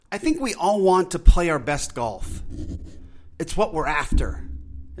I think we all want to play our best golf. It's what we're after.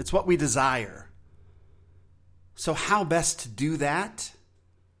 It's what we desire. So how best to do that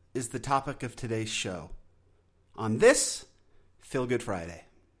is the topic of today's show. On this Feel Good Friday.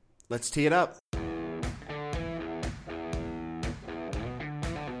 Let's tee it up.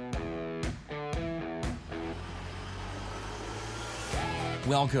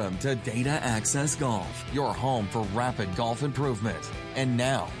 Welcome to Data Access Golf, your home for rapid golf improvement. And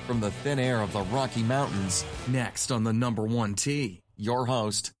now, from the thin air of the Rocky Mountains, next on the number one tee, your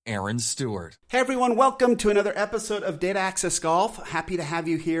host, Aaron Stewart. Hey everyone, welcome to another episode of Data Access Golf. Happy to have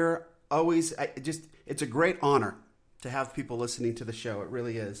you here. Always, it's a great honor to have people listening to the show. It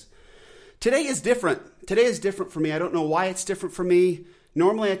really is. Today is different. Today is different for me. I don't know why it's different for me.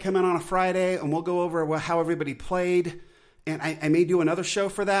 Normally I come in on a Friday and we'll go over how everybody played. And I may do another show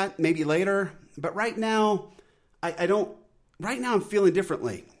for that, maybe later. But right now, right now I'm feeling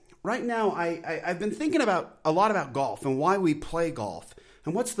differently. Right now, I've been thinking a lot about golf and why we play golf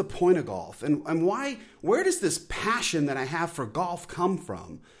and what's the point of golf and where does this passion that I have for golf come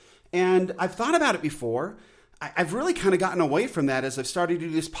from? And I've thought about it before. I've really kind of gotten away from that as I've started to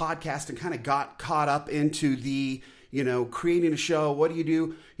do this podcast and kind of got caught up into the, creating a show. What do you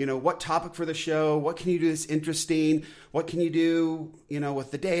do? What topic for the show? What can you do that's interesting? What can you do,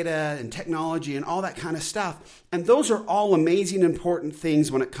 with the data and technology and all that kind of stuff? And those are all amazing, important things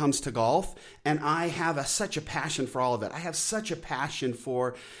when it comes to golf. And I have such a passion for all of it. I have such a passion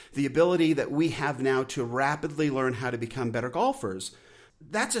for the ability that we have now to rapidly learn how to become better golfers.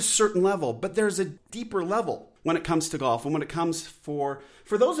 That's a certain level, but there's a deeper level when it comes to golf. And when it comes for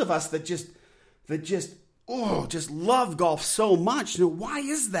those of us that just love golf so much. Why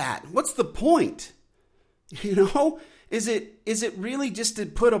is that? What's the point? Is it really just to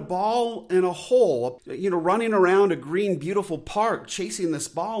put a ball in a hole, running around a green, beautiful park, chasing this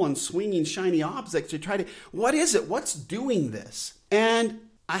ball and swinging shiny objects what is it? What's doing this? And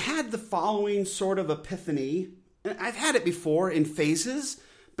I had the following sort of epiphany. I've had it before in phases,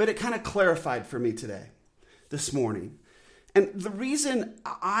 but it kind of clarified for me this morning. And the reason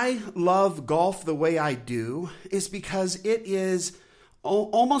I love golf the way I do is because it is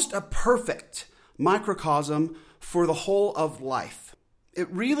almost a perfect microcosm for the whole of life.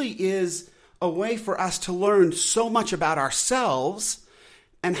 It really is a way for us to learn so much about ourselves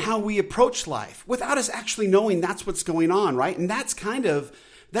and how we approach life without us actually knowing that's what's going on, right? And that's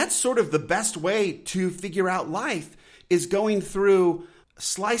sort of the best way to figure out life is going through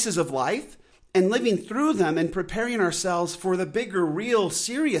slices of life and living through them and preparing ourselves for the bigger, real,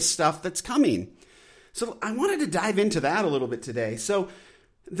 serious stuff that's coming. So I wanted to dive into that a little bit today. So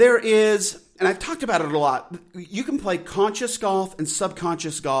there is, and I've talked about it a lot, you can play conscious golf and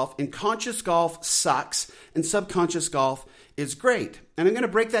subconscious golf, and conscious golf sucks, and subconscious golf is great. And I'm going to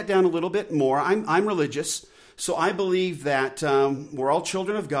break that down a little bit more. I'm religious, so I believe that we're all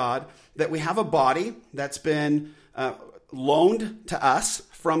children of God, that we have a body that's been loaned to us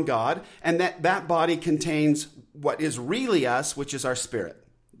from God, and that body contains what is really us, which is our spirit.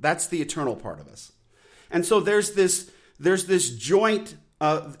 That's the eternal part of us. And so there's this joining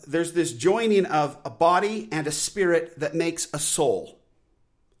of a body and a spirit that makes a soul.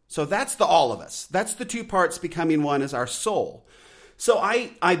 So that's the all of us. That's the two parts becoming one is our soul. So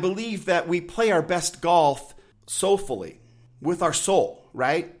I believe that we play our best golf soulfully with our soul,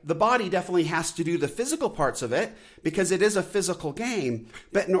 right? The body definitely has to do the physical parts of it because it is a physical game.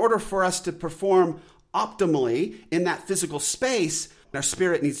 But in order for us to perform optimally in that physical space, our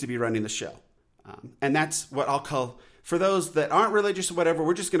spirit needs to be running the show. And that's what I'll call, for those that aren't religious or whatever,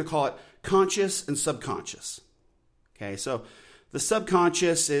 we're just going to call it conscious and subconscious. Okay, so the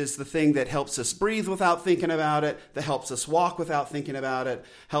subconscious is the thing that helps us breathe without thinking about it, that helps us walk without thinking about it,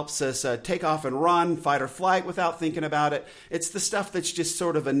 helps us take off and run, fight or flight without thinking about it. It's the stuff that's just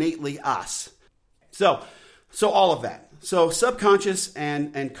sort of innately us. So all of that. So subconscious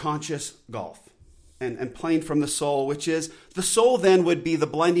and conscious golf and playing from the soul, which is, the soul then would be the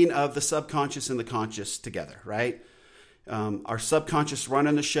blending of the subconscious and the conscious together, right? Our subconscious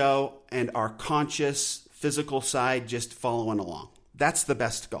running the show and our conscious physical side just following along. That's the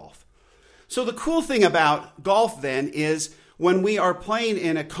best golf. So the cool thing about golf then is when we are playing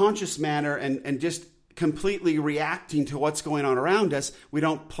in a conscious manner and just completely reacting to what's going on around us, we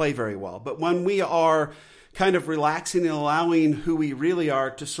don't play very well. But when we are kind of relaxing and allowing who we really are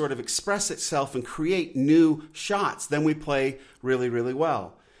to sort of express itself and create new shots, then we play really, really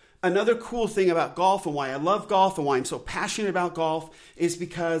well. Another cool thing about golf and why I love golf and why I'm so passionate about golf is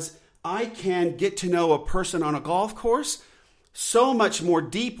because I can get to know a person on a golf course so much more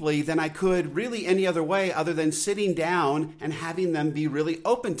deeply than I could really any other way other than sitting down and having them be really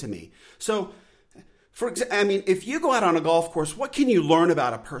open to me. So, if you go out on a golf course, what can you learn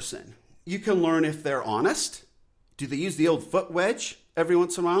about a person? You can learn if they're honest. Do they use the old foot wedge every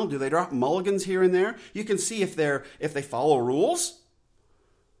once in a while? Do they drop mulligans here and there? You can see if they follow rules,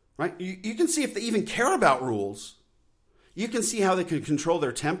 right? You can see if they even care about rules. You can see how they can control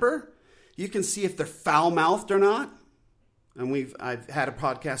their temper. You can see if they're foul-mouthed or not. And I've had a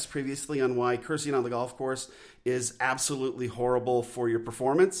podcast previously on why cursing on the golf course is absolutely horrible for your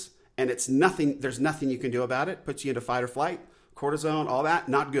performance. And there's nothing you can do about it. Puts you into fight or flight, cortisone, all that,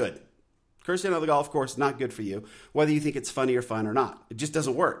 not good. Cursing on the golf course, not good for you, whether you think it's funny or fun or not. It just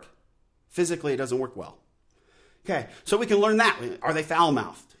doesn't work. Physically, it doesn't work well. Okay, so we can learn that. Are they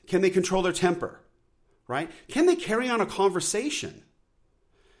foul-mouthed? Can they control their temper? Right? Can they carry on a conversation?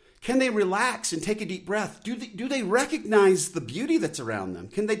 Can they relax and take a deep breath? Do they recognize the beauty that's around them?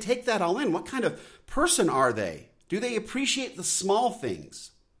 Can they take that all in? What kind of person are they? Do they appreciate the small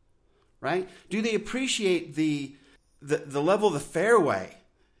things? Right? Do they appreciate the level of the fairway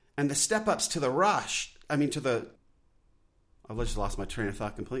and the step-ups to the rush? I've just lost my train of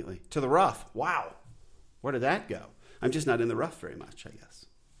thought completely. To the rough. Wow. Where did that go? I'm just not in the rough very much, I guess.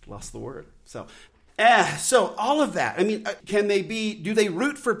 Lost the word. So all of that. Do they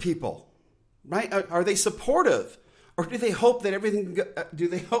root for people? Right? Are they supportive? Or do they hope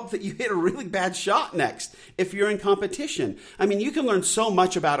that you hit a really bad shot next if you're in competition? You can learn so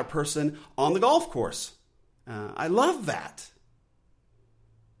much about a person on the golf course. I love that.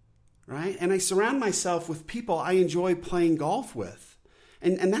 Right? And I surround myself with people I enjoy playing golf with.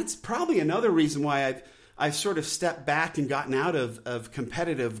 And that's probably another reason why I've sort of stepped back and gotten out of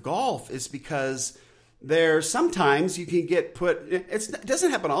competitive golf, is because sometimes you can get it doesn't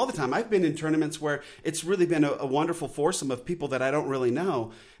happen all the time. I've been in tournaments where it's really been a wonderful foursome of people that I don't really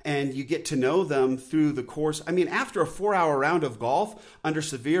know, and you get to know them through the course. After a 4-hour round of golf under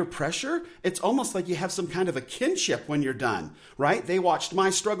severe pressure, it's almost like you have some kind of a kinship when you're done, right? They watched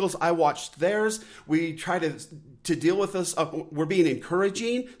my struggles, I watched theirs. We try to deal with us. We're being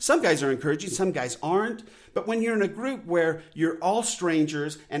encouraging. Some guys are encouraging, some guys aren't. But when you're in a group where you're all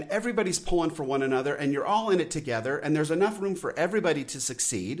strangers and everybody's pulling for one another and you're all in it together and there's enough room for everybody to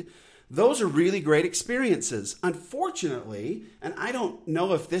succeed, those are really great experiences. Unfortunately, and I don't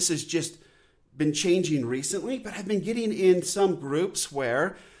know if this has just been changing recently, but I've been getting in some groups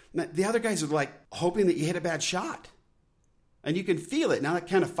where the other guys are like hoping that you hit a bad shot. And you can feel it. Now that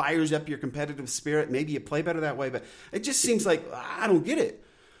kind of fires up your competitive spirit. Maybe you play better that way, but it just seems like, I don't get it.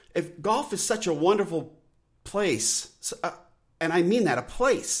 If golf is such a wonderful place, and I mean that, a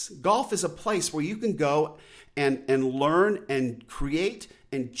place. Golf is a place where you can go and learn and create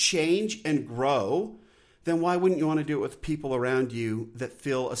and change and grow. Then why wouldn't you want to do it with people around you that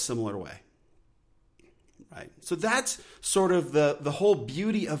feel a similar way? Right? So that's sort of the whole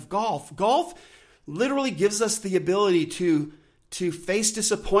beauty of golf. Golf literally gives us the ability to face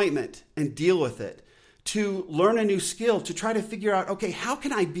disappointment and deal with it, to learn a new skill, to try to figure out, okay, how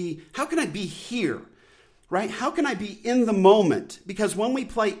can I be here? Right? How can I be in the moment? Because when we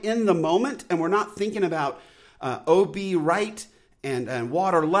play in the moment and we're not thinking about OB right and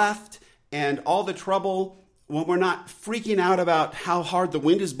water left and all the trouble, when we're not freaking out about how hard the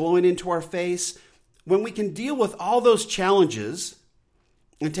wind is blowing into our face, when we can deal with all those challenges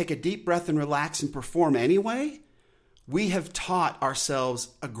and take a deep breath and relax and perform anyway, we have taught ourselves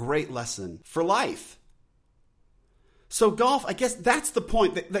a great lesson for life. So golf, I guess that's the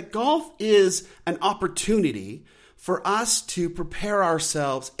point, that golf is an opportunity for us to prepare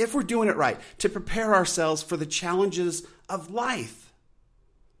ourselves, if we're doing it right, to prepare ourselves for the challenges of life.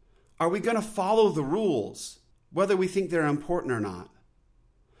 Are we going to follow the rules, whether we think they're important or not?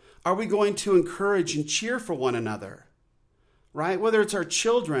 Are we going to encourage and cheer for one another? Right? Whether it's our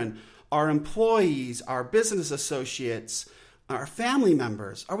children, our employees, our business associates, our family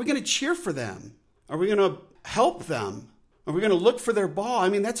members, are we going to cheer for them? Are we going to help them? Are we going to look for their ball?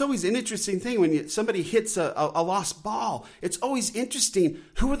 That's always an interesting thing when somebody hits a lost ball. It's always interesting.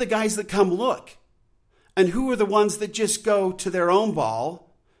 Who are the guys that come look? And who are the ones that just go to their own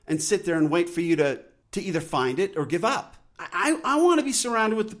ball and sit there and wait for you to either find it or give up? I want to be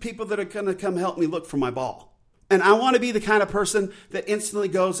surrounded with the people that are going to come help me look for my ball. And I want to be the kind of person that instantly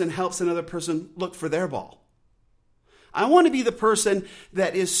goes and helps another person look for their ball. I want to be the person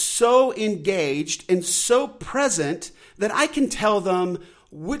that is so engaged and so present that I can tell them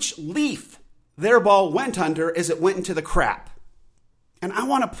which leaf their ball went under as it went into the crap. And I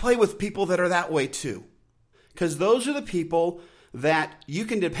want to play with people that are that way too. Because those are the people that you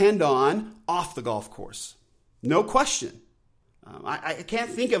can depend on off the golf course. No question. I can't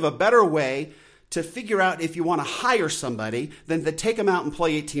think of a better way to figure out if you want to hire somebody than to take them out and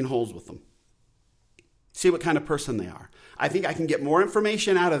play 18 holes with them. See what kind of person they are. I think I can get more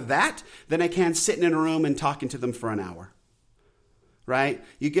information out of that than I can sitting in a room and talking to them for an hour. Right?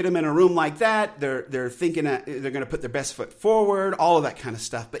 You get them in a room like that, they're thinking that they're going to put their best foot forward, all of that kind of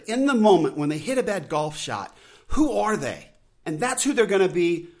stuff. But in the moment, when they hit a bad golf shot, who are they? And that's who they're going to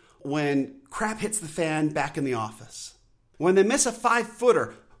be when crap hits the fan back in the office. When they miss a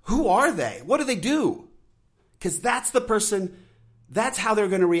 5-footer, who are they? What do they do? Because that's the person, that's how they're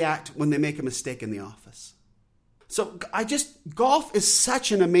going to react when they make a mistake in the office. So golf is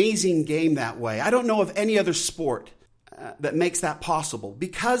such an amazing game that way. I don't know of any other sport that makes that possible.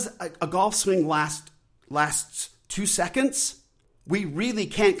 Because a golf swing lasts 2 seconds, we really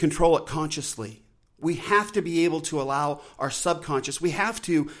can't control it consciously. We have to be able to allow our subconscious, we have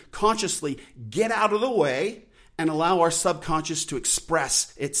to consciously get out of the way and allow our subconscious to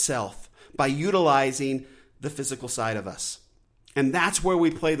express itself by utilizing the physical side of us. And that's where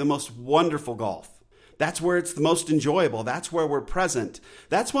we play the most wonderful golf. That's where it's the most enjoyable. That's where we're present.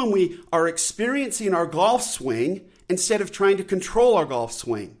 That's when we are experiencing our golf swing instead of trying to control our golf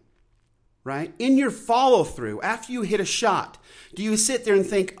swing, right? In your follow through, after you hit a shot, do you sit there and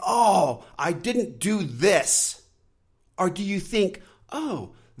think, oh, I didn't do this? Or do you think,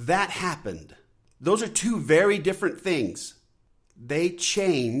 oh, that happened? Those are two very different things. They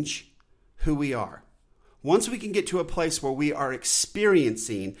change who we are. Once we can get to a place where we are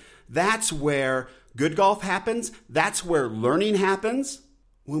experiencing, that's where good golf happens. That's where learning happens,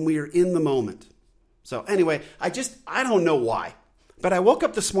 when we are in the moment. So anyway, I don't know why, but I woke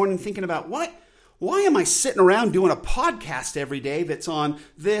up this morning thinking about why am I sitting around doing a podcast every day that's on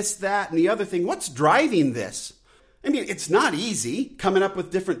this, that, and the other thing? What's driving this? I mean, it's not easy coming up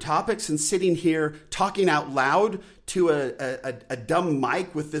with different topics and sitting here talking out loud to a dumb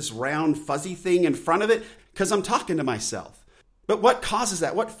mic with this round fuzzy thing in front of it because I'm talking to myself. But what causes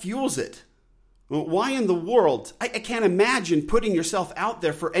that? What fuels it? Well, why in the world? I can't imagine putting yourself out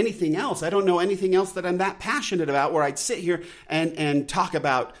there for anything else. I don't know anything else that I'm that passionate about where I'd sit here and talk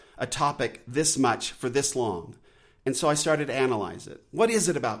about a topic this much for this long. And so I started to analyze it. What is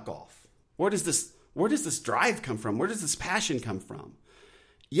it about golf? Where does this drive come from? Where does this passion come from?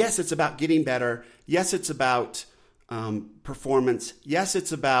 Yes, it's about getting better. Yes, it's about performance. Yes,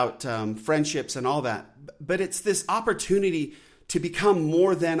 it's about friendships and all that. But it's this opportunity to become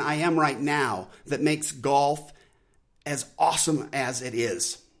more than I am right now that makes golf as awesome as it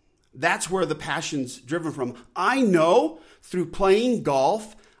is. That's where the passion's driven from. I know through playing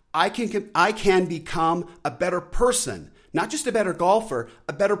golf, I can become a better person. Not just a better golfer,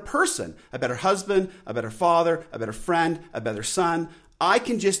 a better person, a better husband, a better father, a better friend, a better son. I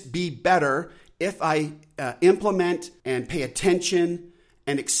can just be better if I implement and pay attention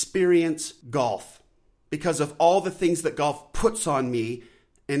and experience golf because of all the things that golf puts on me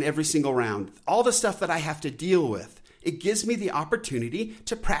in every single round. All the stuff that I have to deal with. It gives me the opportunity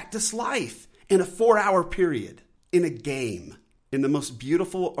to practice life in a 4-hour period, in a game, in the most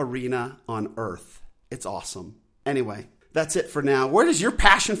beautiful arena on earth. It's awesome. Anyway, that's it for now. Where does your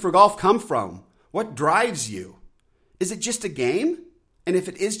passion for golf come from? What drives you? Is it just a game? And if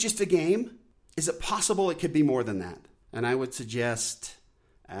it is just a game, is it possible it could be more than that? And I would suggest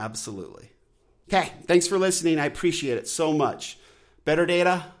absolutely. Okay, thanks for listening. I appreciate it so much. Better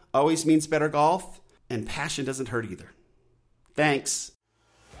data always means better golf, and passion doesn't hurt either. Thanks.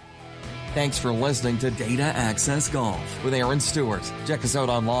 Thanks for listening to Data Access Golf with Aaron Stewart. Check us out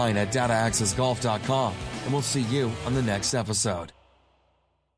online at dataaccessgolf.com, and we'll see you on the next episode.